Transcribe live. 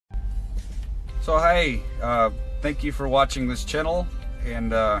So hi, thank you for watching this channel,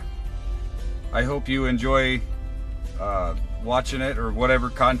 and I hope you enjoy watching it, or whatever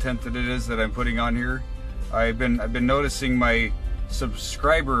content that it is that I'm putting on here. I've been noticing my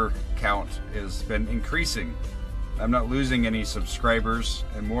subscriber count has been increasing. I'm not losing any subscribers,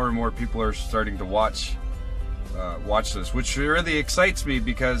 and more people are starting to watch this, which really excites me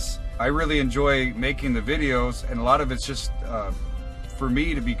because I really enjoy making the videos, and a lot of it's just for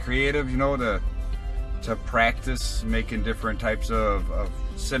me to be creative, you know, to practice making different types of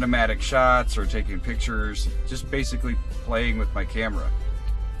cinematic shots or taking pictures, just basically playing with my camera.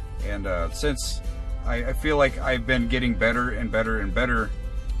 And since I feel like I've been getting better and better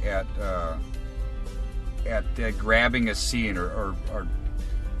at grabbing a scene, or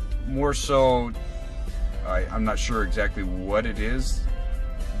more so, I'm not sure exactly what it is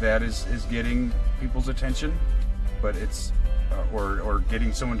that is getting people's attention, but it's or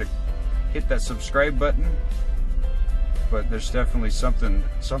getting someone to hit that subscribe button. But there's definitely something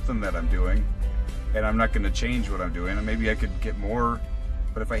that I'm doing, and I'm not going to change what I'm doing. And maybe I could get more,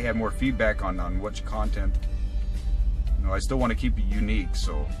 but if I had more feedback on which content, you know, I still want to keep it unique.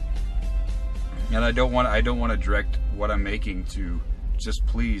 So, and I don't want to direct what I'm making to just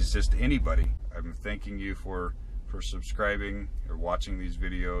please just anybody. I'm thanking you for subscribing or watching these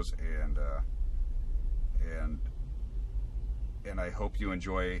videos, and I hope you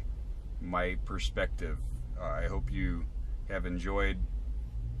enjoy my perspective. I hope you have enjoyed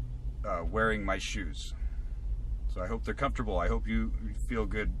wearing my shoes. So I hope they're comfortable. I hope you feel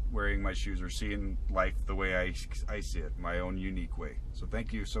good wearing my shoes, or seeing life the way I see it, my own unique way. So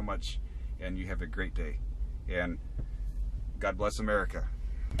thank you so much, and you have a great day. And God bless America.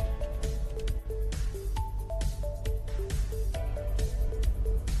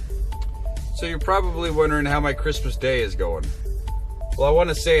 So you're probably wondering how my Christmas day is going. Well, I want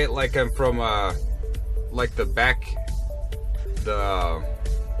to say it like I'm from like the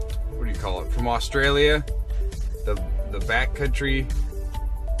what do you call it? From Australia, the back country,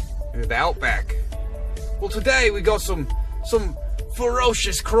 the outback. Well, today we got some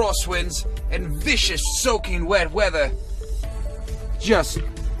ferocious crosswinds and vicious soaking wet weather, just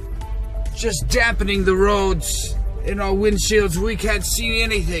dampening the roads in our windshields. We can't see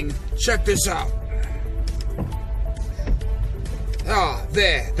anything. Check this out. Ah,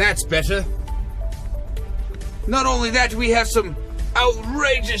 there, that's better. Not only that, we have some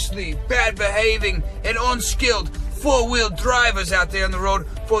outrageously bad behaving and unskilled four-wheel drivers out there on the road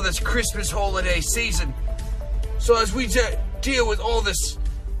for this Christmas holiday season. So as we deal with all this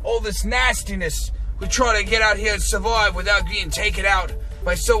nastiness, we try to get out here and survive without being taken out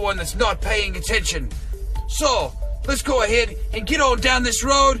by someone that's not paying attention. So let's go ahead and get on down this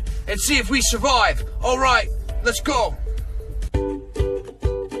road and see if we survive. All right, let's go.